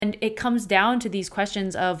And it comes down to these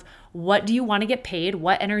questions of what do you want to get paid?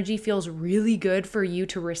 What energy feels really good for you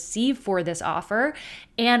to receive for this offer?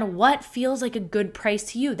 And what feels like a good price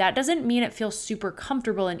to you? That doesn't mean it feels super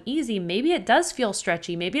comfortable and easy. Maybe it does feel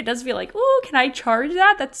stretchy. Maybe it does feel like, oh, can I charge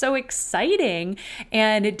that? That's so exciting.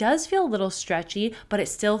 And it does feel a little stretchy, but it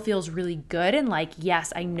still feels really good. And like,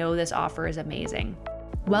 yes, I know this offer is amazing.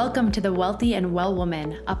 Welcome to The Wealthy and Well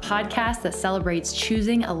Woman, a podcast that celebrates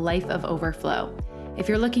choosing a life of overflow. If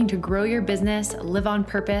you're looking to grow your business, live on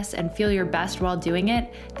purpose, and feel your best while doing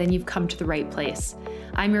it, then you've come to the right place.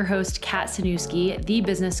 I'm your host, Kat Sanuski, the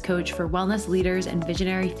business coach for wellness leaders and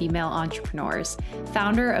visionary female entrepreneurs,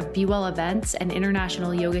 founder of Be Well Events, and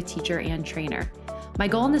international yoga teacher and trainer. My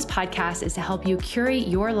goal in this podcast is to help you curate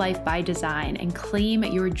your life by design and claim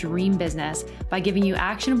your dream business by giving you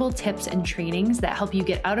actionable tips and trainings that help you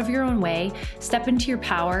get out of your own way, step into your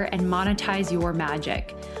power, and monetize your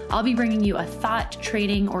magic. I'll be bringing you a thought,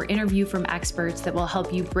 training, or interview from experts that will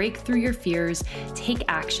help you break through your fears, take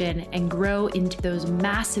action, and grow into those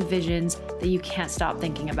massive visions that you can't stop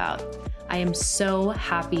thinking about. I am so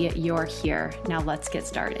happy you're here. Now let's get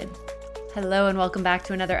started. Hello and welcome back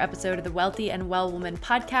to another episode of the Wealthy and Well Woman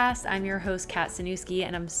podcast. I'm your host, Kat Sanuski,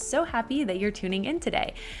 and I'm so happy that you're tuning in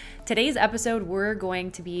today. Today's episode, we're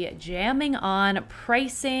going to be jamming on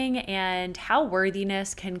pricing and how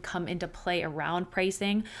worthiness can come into play around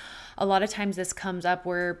pricing. A lot of times this comes up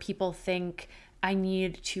where people think, I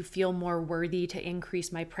need to feel more worthy to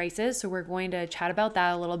increase my prices. So we're going to chat about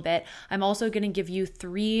that a little bit. I'm also going to give you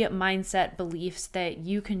 3 mindset beliefs that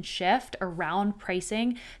you can shift around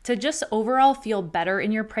pricing to just overall feel better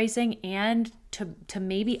in your pricing and to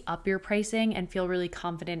maybe up your pricing and feel really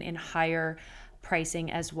confident in higher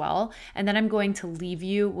pricing as well. And then I'm going to leave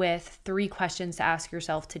you with 3 questions to ask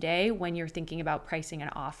yourself today when you're thinking about pricing an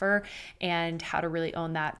offer and how to really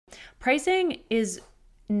own that. Pricing is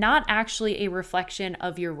not actually a reflection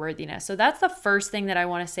of your worthiness. So that's the first thing that I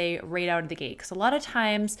want to say right out of the gate. Because a lot of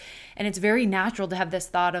times, and it's very natural to have this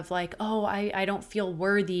thought of like, oh, I don't feel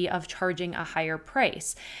worthy of charging a higher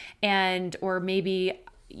price. Or maybe,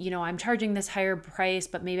 I'm charging this higher price,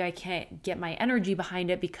 but maybe I can't get my energy behind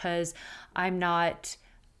it because I'm not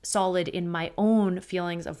solid in my own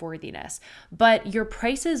feelings of worthiness. But your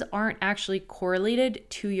prices aren't actually correlated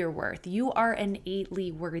to your worth. You are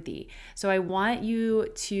innately worthy. So I want you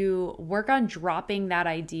to work on dropping that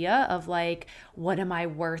idea of like, what am I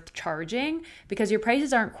worth charging? Because your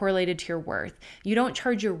prices aren't correlated to your worth. You don't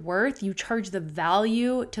charge your worth, you charge the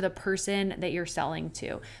value to the person that you're selling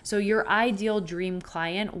to. So your ideal dream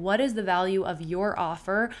client, what is the value of your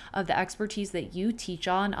offer, of the expertise that you teach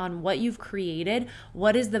on what you've created?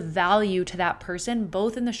 What is the value to that person,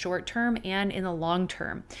 both in the short term and in the long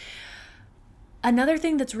term? Another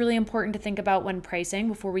thing that's really important to think about when pricing,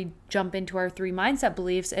 before we jump into our 3 mindset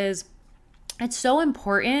beliefs, is it's so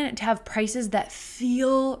important to have prices that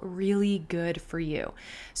feel really good for you.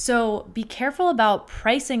 So be careful about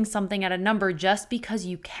pricing something at a number just because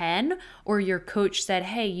you can, or your coach said,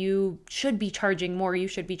 hey, you should be charging more, you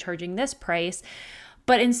should be charging this price.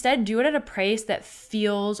 But instead, do it at a price that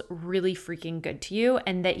feels really freaking good to you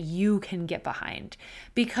and that you can get behind.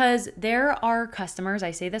 Because there are customers,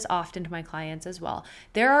 I say this often to my clients as well,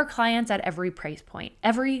 there are clients at every price point.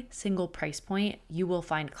 Every single price point, you will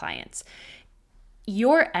find clients.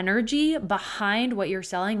 Your energy behind what you're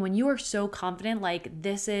selling, when you are so confident, like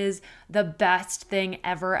this is the best thing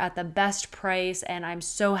ever at the best price, and I'm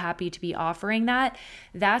so happy to be offering that,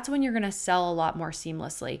 that's when you're going to sell a lot more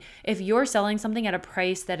seamlessly. If you're selling something at a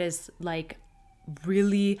price that is like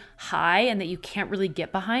really high and that you can't really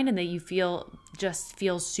get behind and that you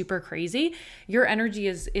feels super crazy, your energy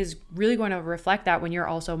is really going to reflect that when you're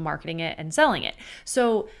also marketing it and selling it.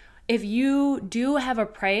 So if you do have a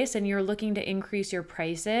price and you're looking to increase your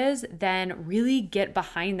prices, then really get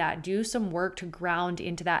behind that. Do some work to ground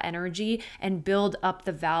into that energy and build up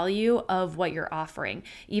the value of what you're offering.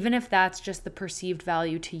 Even if that's just the perceived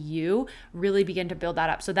value to you, really begin to build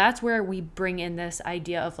that up. So that's where we bring in this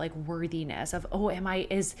idea of like worthiness of, oh,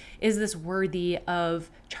 is this worthy of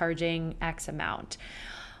charging X amount?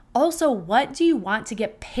 Also, what do you want to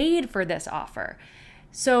get paid for this offer?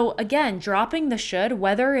 So again, dropping the should,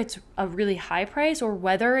 whether it's a really high price or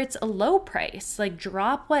whether it's a low price, like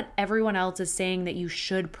drop what everyone else is saying that you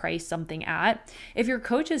should price something at. If your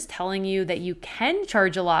coach is telling you that you can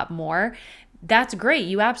charge a lot more, that's great.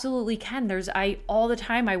 You absolutely can. All the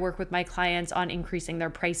time I work with my clients on increasing their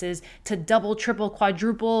prices to double, triple,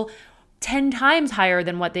 quadruple, 10 times higher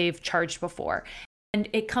than what they've charged before. And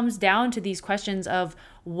it comes down to these questions of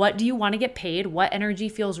what do you want to get paid? What energy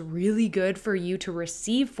feels really good for you to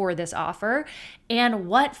receive for this offer? And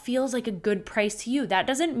what feels like a good price to you? That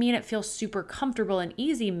doesn't mean it feels super comfortable and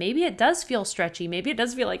easy. Maybe it does feel stretchy. Maybe it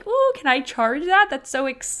does feel like, oh, can I charge that? That's so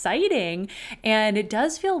exciting. And it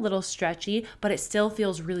does feel a little stretchy, but it still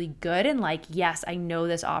feels really good. And like, yes, I know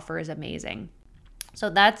this offer is amazing. So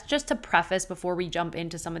that's just to preface before we jump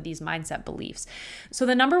into some of these mindset beliefs. So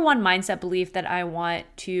the number one mindset belief that I want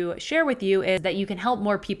to share with you is that you can help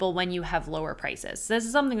more people when you have lower prices. So this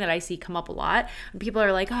is something that I see come up a lot. People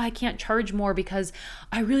are like, oh, I can't charge more because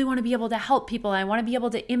I really want to be able to help people. I want to be able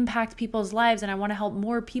to impact people's lives and I want to help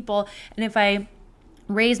more people. And if I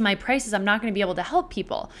raise my prices, I'm not going to be able to help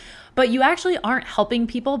people. But you actually aren't helping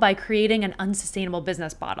people by creating an unsustainable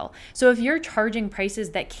business model. So if you're charging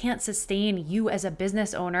prices that can't sustain you as a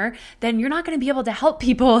business owner, then you're not going to be able to help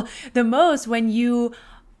people the most when you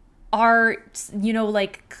are,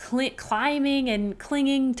 climbing and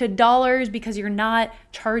clinging to dollars because you're not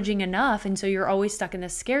charging enough. And so you're always stuck in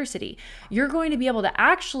this scarcity. You're going to be able to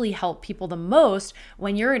actually help people the most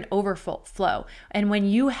when you're in overflow and when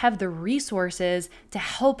you have the resources to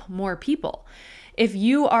help more people. If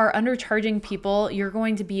you are undercharging people, you're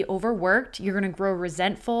going to be overworked, you're going to grow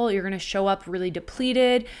resentful, you're going to show up really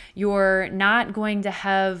depleted, you're not going to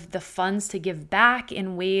have the funds to give back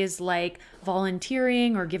in ways like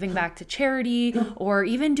volunteering or giving back to charity or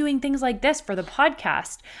even doing things like this for the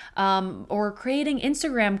podcast or creating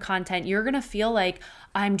Instagram content. You're going to feel like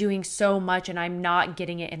I'm doing so much and I'm not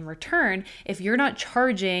getting it in return if you're not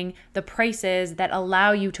charging the prices that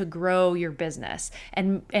allow you to grow your business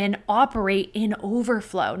and operate in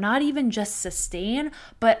overflow, not even just sustain,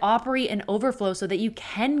 but operate in overflow so that you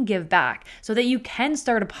can give back, so that you can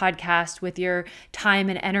start a podcast with your time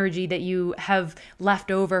and energy that you have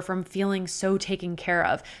left over from feeling so taken care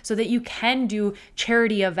of, so that you can do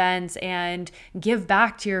charity events and give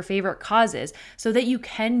back to your favorite causes, so that you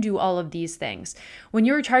can do all of these things. When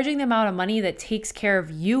you're charging the amount of money that takes care of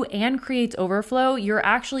you and creates overflow, you're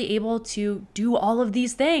actually able to do all of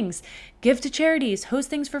these things. Give to charities,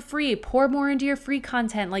 host things for free, pour more into your free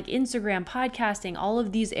content like Instagram, podcasting, all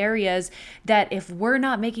of these areas that if we're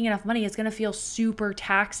not making enough money, it's going to feel super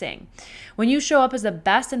taxing. When you show up as the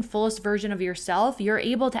best and fullest version of yourself, you're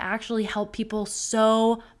able to actually help people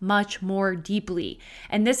so much more deeply.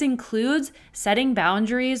 And this includes setting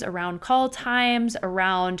boundaries around call times,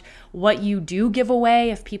 around what you do give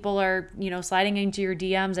away. If people are, sliding into your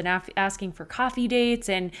DMs and asking for coffee dates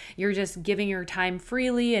and you're just giving your time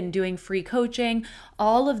freely and doing free coaching,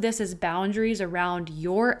 all of this is boundaries around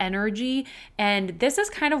your energy. And this is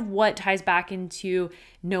kind of what ties back into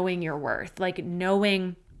knowing your worth, like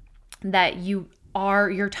knowing that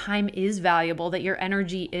your time is valuable, that your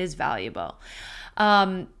energy is valuable.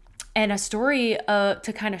 And a story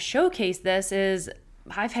to kind of showcase this is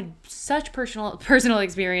I've had such personal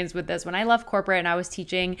experience with this. When I left corporate and I was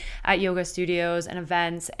teaching at yoga studios and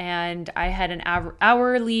events, and I had an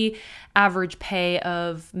hourly average pay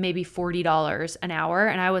of maybe $40 an hour,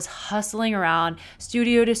 and I was hustling around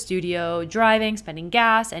studio to studio, driving, spending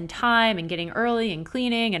gas and time, and getting early and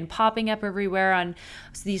cleaning and popping up everywhere on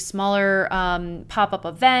these smaller pop-up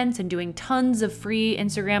events and doing tons of free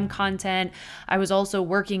Instagram content. I was also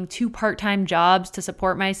working 2 part-time jobs to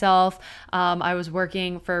support myself. I was working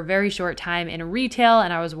for a very short time in retail,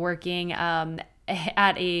 and I was working at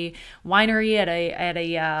a winery at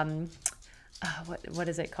a what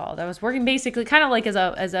is it called? I was working basically kind of like as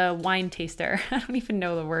a wine taster. I don't even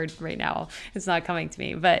know the word right now. It's not coming to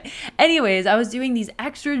me. But anyways, I was doing these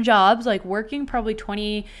extra jobs, like working probably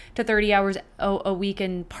 20 to 30 hours a week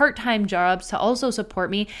in part-time jobs to also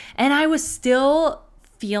support me. And I was still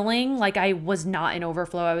feeling like I was not in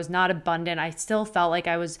overflow. I was not abundant. I still felt like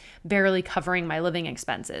I was barely covering my living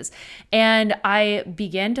expenses. And I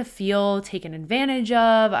began to feel taken advantage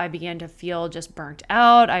of. I began to feel just burnt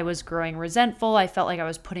out. I was growing resentful. I felt like I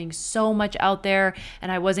was putting so much out there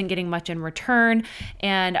and I wasn't getting much in return.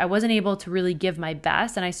 And I wasn't able to really give my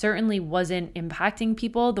best. And I certainly wasn't impacting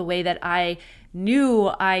people the way that I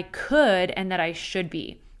knew I could and that I should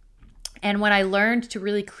be. And when I learned to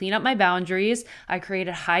really clean up my boundaries, I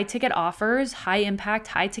created high ticket offers, high impact,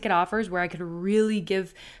 high ticket offers where I could really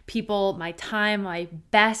give people my time, my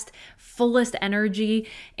best, fullest energy,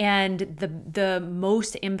 and the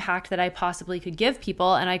most impact that I possibly could give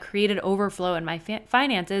people. And I created overflow in my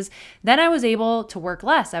finances. Then I was able to work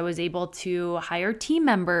less. I was able to hire team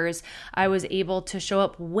members. I was able to show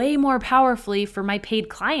up way more powerfully for my paid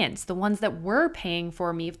clients, the ones that were paying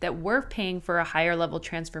for me, that were paying for a higher level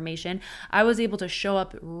transformation. I was able to show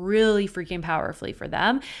up really freaking powerfully for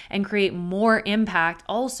them and create more impact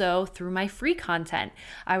also through my free content.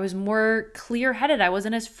 I was more clear-headed. I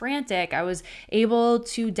wasn't as frantic. I was able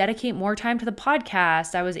to dedicate more time to the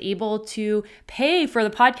podcast. I was able to pay for the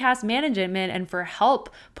podcast management and for help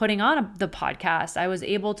putting on the podcast. I was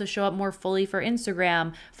able to show up more fully for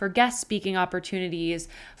Instagram, for guest speaking opportunities,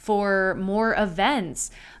 for more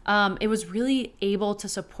events. It was really able to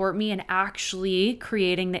support me in actually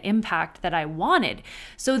creating the impact that I wanted.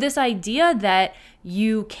 So this idea that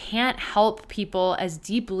you can't help people as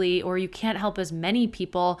deeply or you can't help as many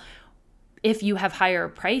people if you have higher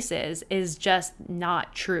prices is just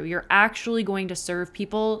not true. You're actually going to serve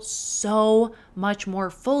people so much more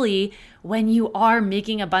fully when you are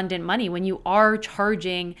making abundant money, when you are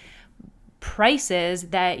charging prices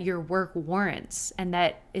that your work warrants and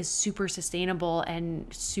that is super sustainable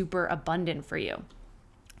and super abundant for you.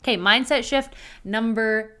 Okay, mindset shift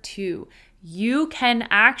number 2. You can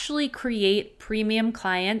actually create premium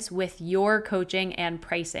clients with your coaching and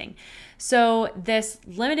pricing. So this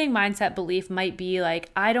limiting mindset belief might be like,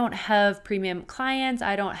 I don't have premium clients.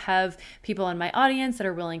 I don't have people in my audience that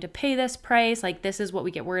are willing to pay this price. Like, this is what we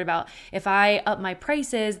get worried about. If I up my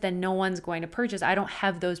prices, then no one's going to purchase. I don't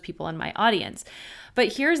have those people in my audience.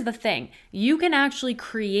 But here's the thing. You can actually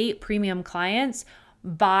create premium clients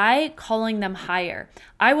by calling them higher.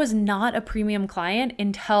 I was not a premium client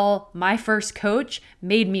until my first coach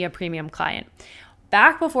made me a premium client.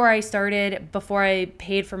 Back before I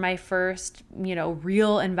paid for my first,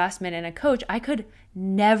 real investment in a coach, I could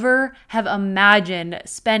never have imagined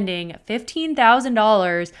spending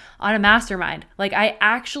 $15,000 on a mastermind. Like, I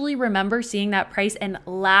actually remember seeing that price and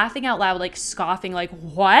laughing out loud, like scoffing, like,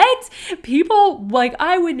 what? People, like,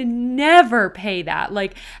 I would never pay that.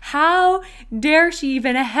 Like, how dare she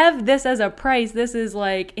even have this as a price? This is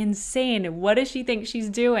like insane. What does she think she's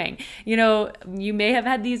doing? You may have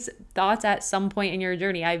had these thoughts at some point in your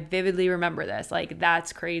journey. I vividly remember this. Like,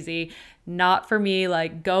 that's crazy. Not for me,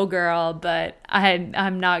 like, go girl, but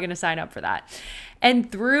I'm not going to sign up for that.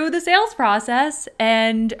 And through the sales process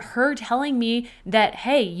and her telling me that,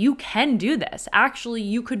 hey, you can do this. Actually,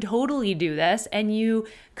 you could totally do this and you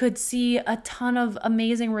could see a ton of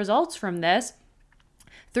amazing results from this.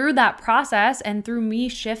 Through that process and through me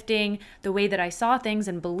shifting the way that I saw things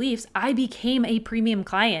and beliefs, I became a premium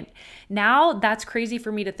client. Now that's crazy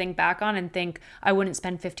for me to think back on and think I wouldn't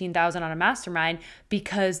spend $15,000 on a mastermind,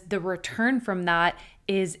 because the return from that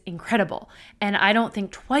is incredible. And I don't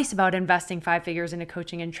think twice about investing 5 figures into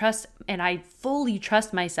coaching and I fully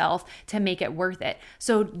trust myself to make it worth it.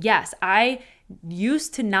 So yes, I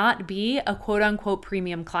used to not be a quote unquote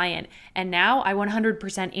premium client. And now I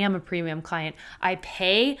 100% am a premium client.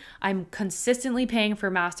 I'm consistently paying for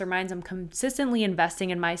masterminds. I'm consistently investing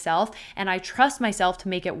in myself and I trust myself to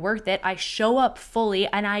make it worth it. I show up fully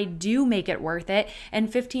and I do make it worth it. And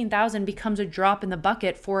 15,000 becomes a drop in the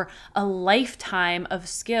bucket for a lifetime of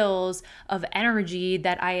skills, of energy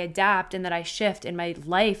that I adapt and that I shift in my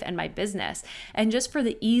life and my business. And just for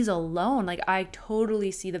the ease alone, like, I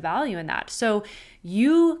totally see the value in that. So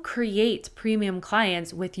you create premium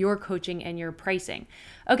clients with your coaching and your pricing.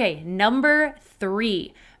 Okay, number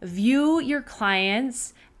 3, view your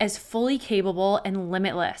clients as fully capable and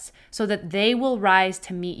limitless so that they will rise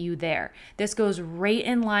to meet you there. This goes right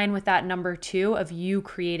in line with that number 2 of you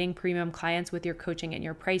creating premium clients with your coaching and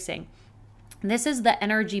your pricing. This is the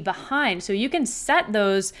energy behind. So you can set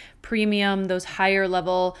those premium, those higher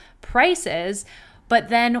level prices, but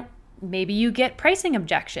then maybe you get pricing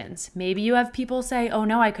objections. Maybe you have people say, oh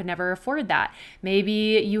no, I could never afford that.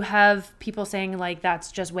 Maybe you have people saying like,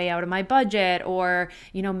 that's just way out of my budget, or,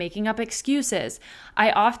 making up excuses. I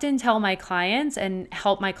often tell my clients and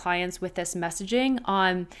help my clients with this messaging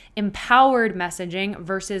on empowered messaging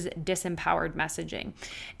versus disempowered messaging.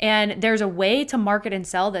 And there's a way to market and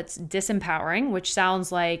sell that's disempowering, which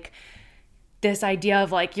sounds like this idea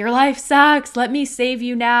of like, your life sucks, let me save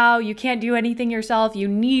you now, you can't do anything yourself, you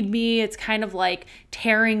need me. It's kind of like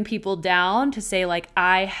tearing people down to say like,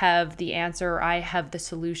 I have the answer, I have the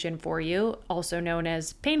solution for you, also known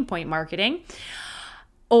as pain point marketing.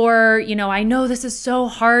 Or, I know this is so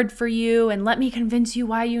hard for you and let me convince you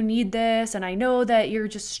why you need this. And I know that you're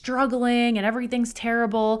just struggling and everything's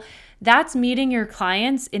terrible. That's meeting your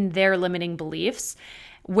clients in their limiting beliefs,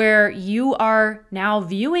 where you are now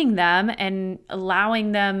viewing them and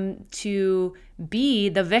allowing them to be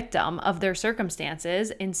the victim of their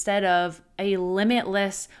circumstances instead of a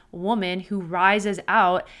limitless woman who rises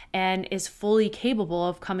out and is fully capable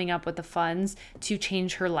of coming up with the funds to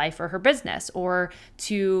change her life or her business, or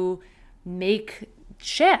to make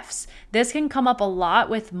shifts. This can come up a lot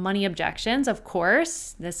with money objections, of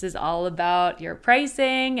course. This is all about your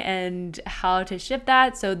pricing and how to shift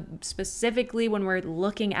that. So specifically when we're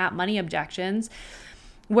looking at money objections,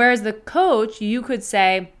 whereas the coach, you could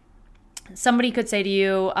say, somebody could say to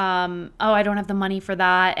you, oh, I don't have the money for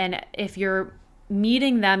that. And if you're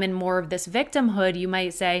meeting them in more of this victimhood, you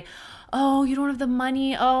might say, oh, you don't have the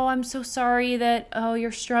money. Oh, I'm so sorry that, oh,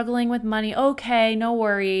 you're struggling with money. Okay, no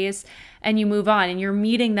worries. And you move on and you're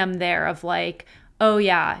meeting them there of like, oh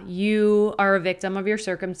yeah, you are a victim of your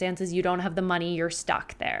circumstances. You don't have the money. You're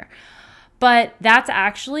stuck there. But that's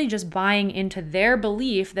actually just buying into their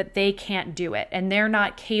belief that they can't do it and they're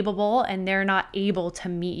not capable and they're not able to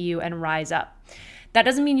meet you and rise up. That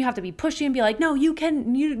doesn't mean you have to be pushy and be like, no, you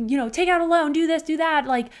can, you know, take out a loan, do this, do that.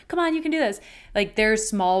 Like, come on, you can do this. Like, there's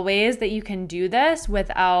small ways that you can do this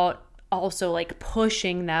without also like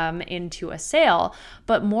pushing them into a sale.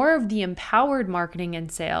 But more of the empowered marketing and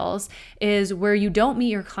sales is where you don't meet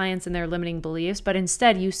your clients in their limiting beliefs, but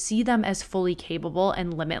instead you see them as fully capable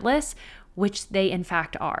and limitless, which they in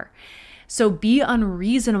fact are. So be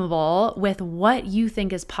unreasonable with what you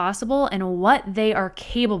think is possible and what they are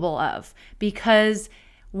capable of. Because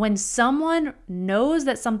when someone knows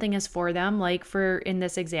that something is for them, like for, in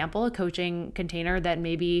this example, a coaching container that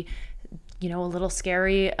maybe, you know, a little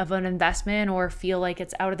scary of an investment or feel like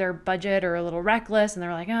it's out of their budget or a little reckless and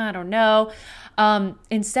they're like, oh, I don't know.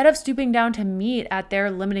 Instead of stooping down to meet at their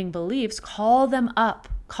limiting beliefs, call them up.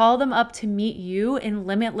 Call them up to meet you in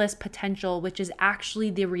limitless potential, which is actually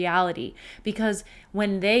the reality. Because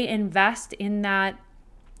when they invest in that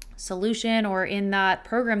solution or in that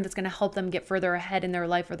program that's going to help them get further ahead in their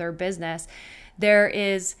life or their business, there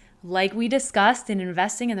is, like we discussed in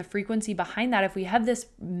investing and the frequency behind that, if we have this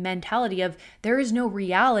mentality of there is no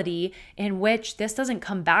reality in which this doesn't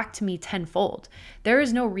come back to me tenfold. There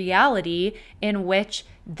is no reality in which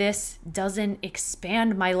this doesn't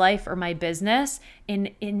expand my life or my business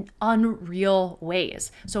in unreal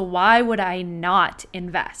ways. So why would I not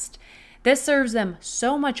invest? This serves them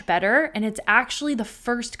so much better, and it's actually the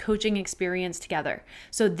first coaching experience together.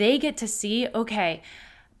 So they get to see, okay,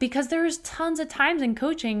 because there's tons of times in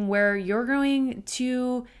coaching where you're going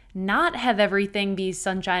to not have everything be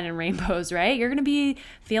sunshine and rainbows, right? You're going to be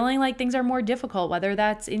feeling like things are more difficult, whether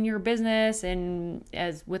that's in your business and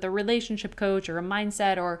as with a relationship coach or a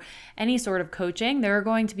mindset or any sort of coaching. There are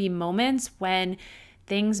going to be moments when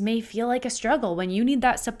things may feel like a struggle, when you need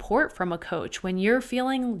that support from a coach, when you're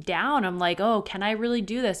feeling down. I'm like, oh, can I really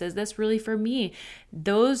do this? Is this really for me?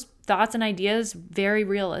 Those thoughts and ideas very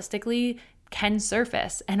realistically can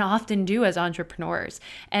surface and often do as entrepreneurs.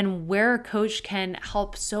 And where a coach can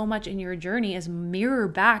help so much in your journey is mirror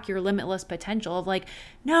back your limitless potential of like,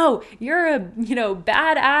 no, you're a,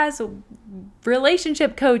 badass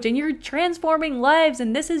relationship coach and you're transforming lives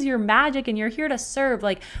and this is your magic and you're here to serve.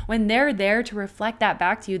 Like when they're there to reflect that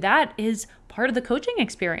back to you, that is part of the coaching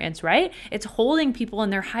experience, right? It's holding people in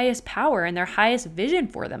their highest power and their highest vision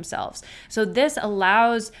for themselves. So this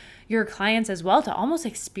allows your clients as well to almost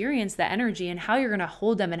experience the energy and how you're going to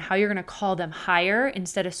hold them and how you're going to call them higher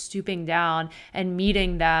instead of stooping down and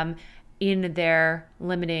meeting them in their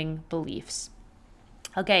limiting beliefs.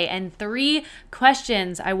 Okay, and 3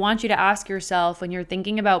 questions I want you to ask yourself when you're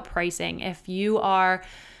thinking about pricing. If you are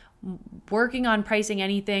working on pricing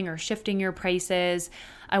anything or shifting your prices,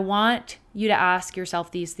 I want you to ask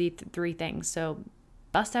yourself these 3 things. So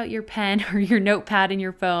bust out your pen or your notepad in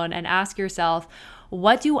your phone and ask yourself,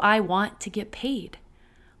 what do I want to get paid?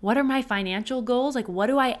 What are my financial goals? Like, what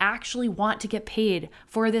do I actually want to get paid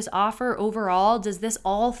for this offer overall? Does this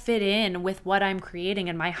all fit in with what I'm creating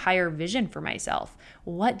and my higher vision for myself?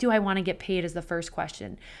 What do I want to get paid is the first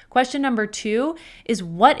question. Question number 2 is,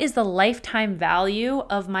 what is the lifetime value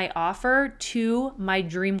of my offer to my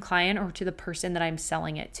dream client or to the person that I'm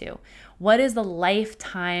selling it to? What is the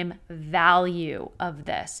lifetime value of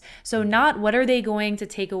this? So not what are they going to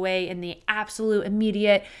take away in the absolute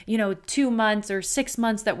immediate, 2 months or 6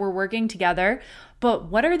 months that we're working together, but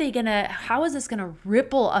how is this gonna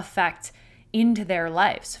ripple effect into their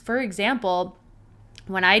lives? For example,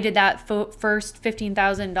 when I did that first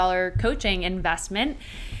 $15,000 coaching investment,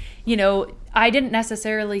 I didn't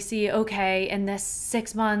necessarily see, okay, in this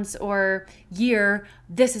 6 months or year,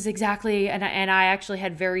 this is exactly, and I actually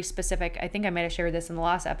had very specific, I think I might have shared this in the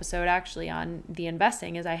last episode actually on the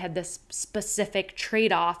investing, is I had this specific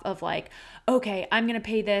trade-off of like, okay, I'm going to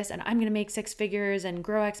pay this and I'm going to make 6 figures and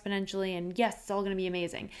grow exponentially. And yes, it's all going to be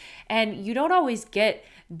amazing. And you don't always get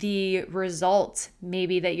the result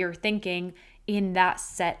maybe that you're thinking in that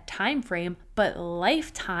set time frame, but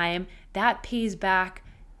lifetime, that pays back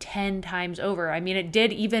 10 times over. I mean, it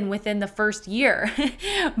did even within the first year,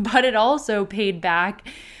 but it also paid back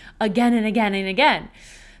again and again and again.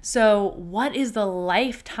 So what is the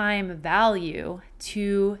lifetime value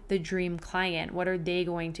to the dream client? What are they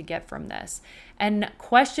going to get from this? And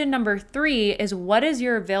question number 3 is, what is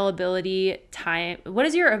your availability time? What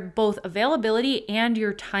is your both availability and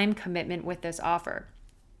your time commitment with this offer?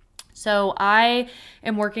 So I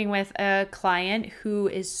am working with a client who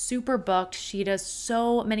is super booked. She does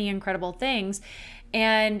so many incredible things,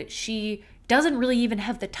 and she doesn't really even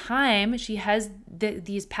have the time. She has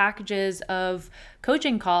these packages of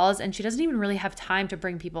coaching calls, and she doesn't even really have time to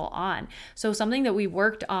bring people on. So something that we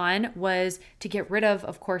worked on was to get rid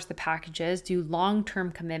of course, the packages, do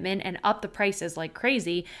long-term commitment, and up the prices like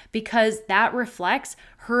crazy, because that reflects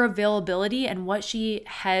her availability and what she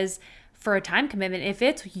has for a time commitment. If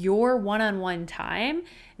it's your one-on-one time,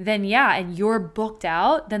 then yeah, and you're booked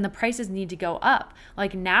out, then the prices need to go up.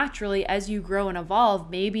 Like naturally, as you grow and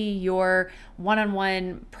evolve, maybe your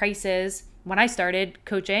one-on-one prices, when I started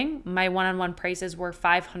coaching, my one-on-one prices were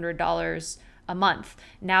 $500 a month.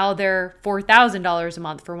 Now they're $4,000 a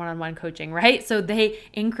month for one-on-one coaching, right? So they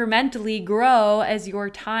incrementally grow as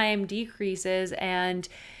your time decreases and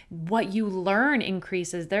what you learn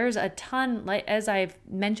increases. There's a ton, like as I've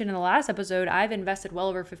mentioned in the last episode, I've invested well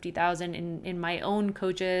over $50,000 in my own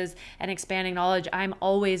coaches and expanding knowledge. I'm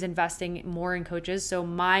always investing more in coaches, so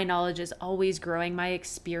my knowledge is always growing. My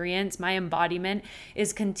experience, my embodiment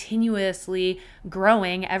is continuously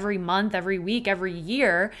growing every month, every week, every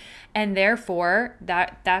year, and therefore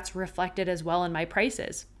that's reflected as well in my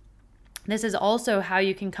prices. This is also how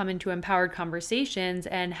you can come into empowered conversations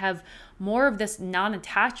and have more of this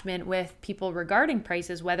non-attachment with people regarding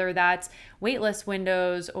prices, whether that's waitlist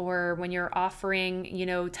windows or when you're offering,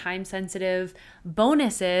 time-sensitive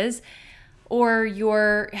bonuses, or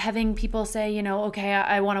you're having people say, okay,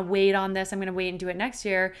 I want to wait on this. I'm going to wait and do it next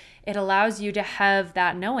year. It allows you to have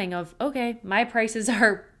that knowing of, okay, my prices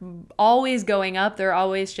are always going up. They're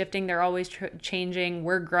always shifting. They're always changing.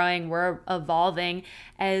 We're growing. We're evolving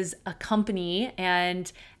as a company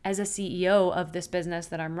and as a CEO of this business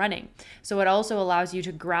that I'm running. So it also allows you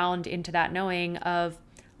to ground into that knowing of,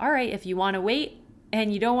 all right, if you want to wait,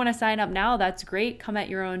 and you don't want to sign up now, that's great. Come at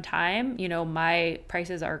your own time. My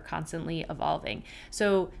prices are constantly evolving.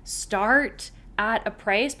 So start at a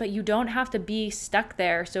price, but you don't have to be stuck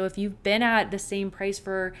there. So if you've been at the same price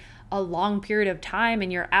for a long period of time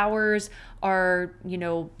and your hours are,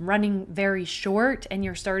 running very short and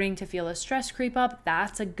you're starting to feel a stress creep up,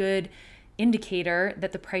 that's a good indicator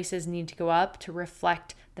that the prices need to go up to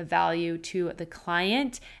reflect the value to the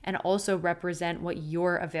client and also represent what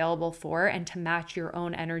you're available for and to match your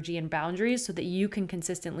own energy and boundaries so that you can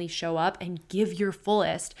consistently show up and give your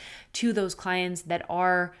fullest to those clients that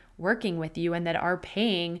are working with you and that are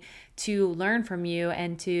paying to learn from you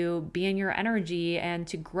and to be in your energy and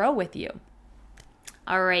to grow with you.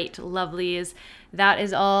 All right, lovelies. That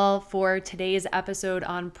is all for today's episode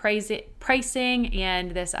on pricing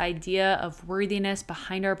and this idea of worthiness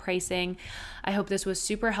behind our pricing. I hope this was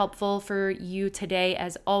super helpful for you today.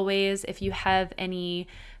 As always, if you have any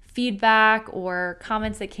feedback or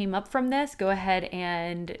comments that came up from this, go ahead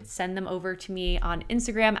and send them over to me on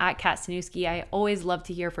Instagram at Kat Sanuski. I always love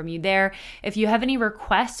to hear from you there. If you have any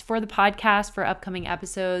requests for the podcast for upcoming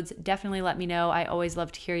episodes, definitely let me know. I always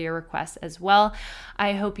love to hear your requests as well.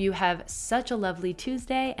 I hope you have such a lovely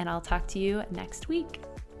Tuesday, and I'll talk to you next week.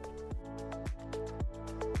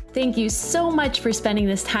 Thank you so much for spending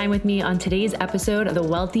this time with me on today's episode of the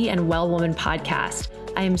Wealthy and Well Woman podcast.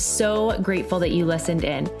 I am so grateful that you listened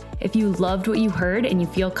in. If you loved what you heard and you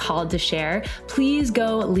feel called to share, please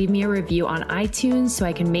go leave me a review on iTunes so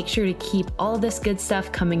I can make sure to keep all this good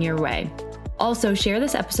stuff coming your way. Also, share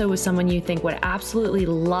this episode with someone you think would absolutely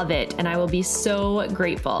love it, and I will be so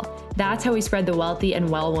grateful. That's how we spread the Wealthy and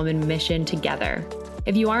Well Woman mission together.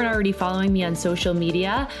 If you aren't already following me on social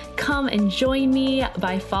media, come and join me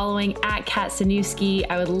by following at Kat Sanuski.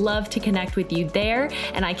 I would love to connect with you there,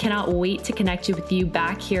 and I cannot wait to connect with you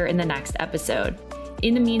back here in the next episode.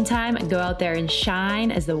 In the meantime, go out there and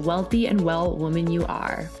shine as the wealthy and well woman you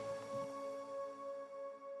are.